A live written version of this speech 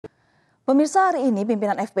Pemirsa, hari ini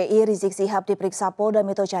pimpinan FPI Rizieq Shihab diperiksa Polda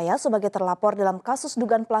Metro Jaya sebagai terlapor dalam kasus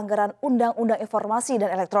dugaan pelanggaran Undang-Undang Informasi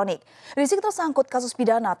dan Elektronik. Rizieq tersangkut kasus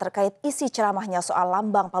pidana terkait isi ceramahnya soal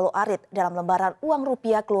lambang Palu Arit dalam lembaran uang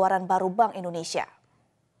rupiah keluaran baru Bank Indonesia.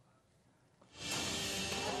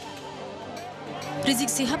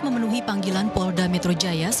 Rizieq Shihab memenuhi panggilan Polda Metro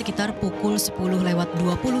Jaya sekitar pukul 10:20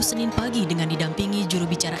 Senin pagi dengan didampingi juru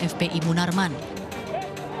bicara FPI Munarman.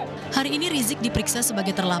 Hari ini Rizieq diperiksa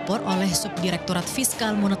sebagai terlapor oleh Subdirektorat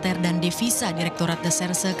Fiskal Moneter dan Devisa Direktorat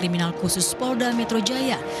Reserse Kriminal Khusus Polda Metro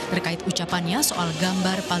Jaya terkait ucapannya soal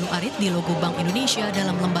gambar Palu Arit di logo Bank Indonesia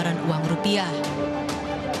dalam lembaran uang rupiah.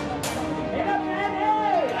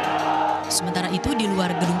 Sementara itu, di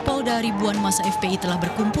luar gedung Polda, ribuan massa FPI telah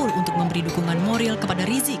berkumpul untuk memberi dukungan moral kepada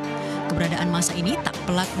Rizieq. Keberadaan massa ini tak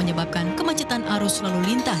pelak menyebabkan kemacetan arus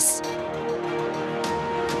lalu lintas.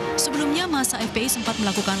 Sebelumnya, massa FPI sempat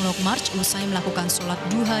melakukan long march usai melakukan sholat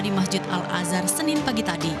duha di Masjid Al-Azhar Senin pagi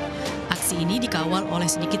tadi. Aksi ini dikawal oleh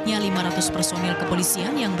sedikitnya 500 personil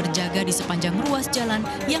kepolisian yang berjaga di sepanjang ruas jalan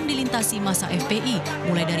yang dilintasi massa FPI,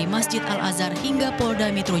 mulai dari Masjid Al-Azhar hingga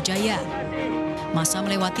Polda Metro Jaya. Massa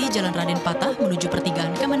melewati Jalan Raden Patah menuju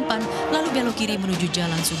pertigaan Kemenpan, lalu belok kiri menuju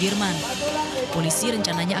Jalan Sudirman. Polisi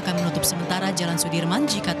rencananya akan menutup sementara Jalan Sudirman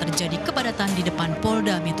jika terjadi kepadatan di depan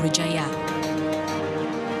Polda Metro Jaya.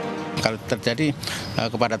 Kalau terjadi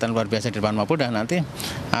kepadatan luar biasa di depan Mapolda, nanti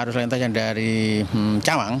arus lalu lintas yang dari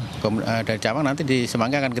Cawang nanti di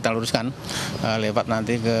Semanggi akan kita luruskan lewat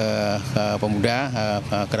nanti ke Pemuda,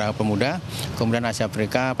 Geraha Pemuda, kemudian Asia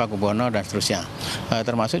Afrika, Pakubono dan seterusnya.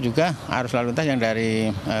 Termasuk juga arus lalu lintas yang dari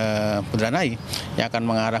Bundaran HI yang akan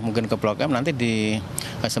mengarah mungkin ke Blok M, nanti di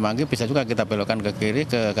Semanggi bisa juga kita belokkan ke kiri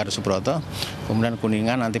ke Gatot Subroto, kemudian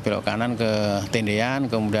Kuningan nanti belok kanan ke Tendean,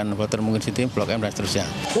 kemudian Bloter mungkin City, Blok M dan seterusnya.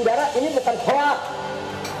 Saudara, ini bukan hoax,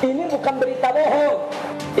 ini bukan berita bohong.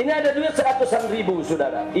 Ini ada duit 100-an ribu,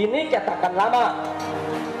 saudara. Ini cetakan lama.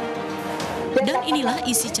 Dan inilah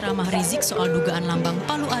isi ceramah Rizieq soal dugaan lambang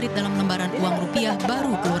Palu Arit dalam lembaran uang rupiah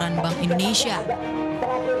baru keluaran Bank Indonesia.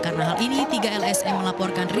 Karena hal ini, 3 LSM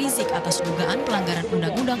melaporkan Rizieq atas dugaan pelanggaran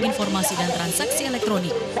Undang-Undang Informasi dan Transaksi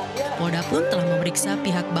Elektronik. Polda pun telah memeriksa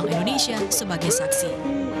pihak Bank Indonesia sebagai saksi.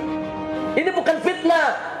 Ini bukan fitnah.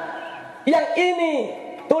 Yang ini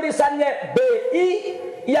tulisannya BI,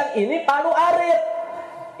 yang ini Palu Arit.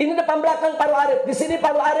 Ini depan belakang Palu Arit. Di sini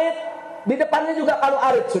Palu Arit, di depannya juga Palu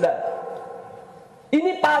Arit, sudah.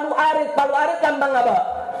 Ini Palu Arit lambang apa?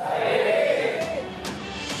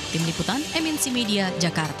 Tim Liputan MNC Media,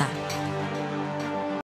 Jakarta.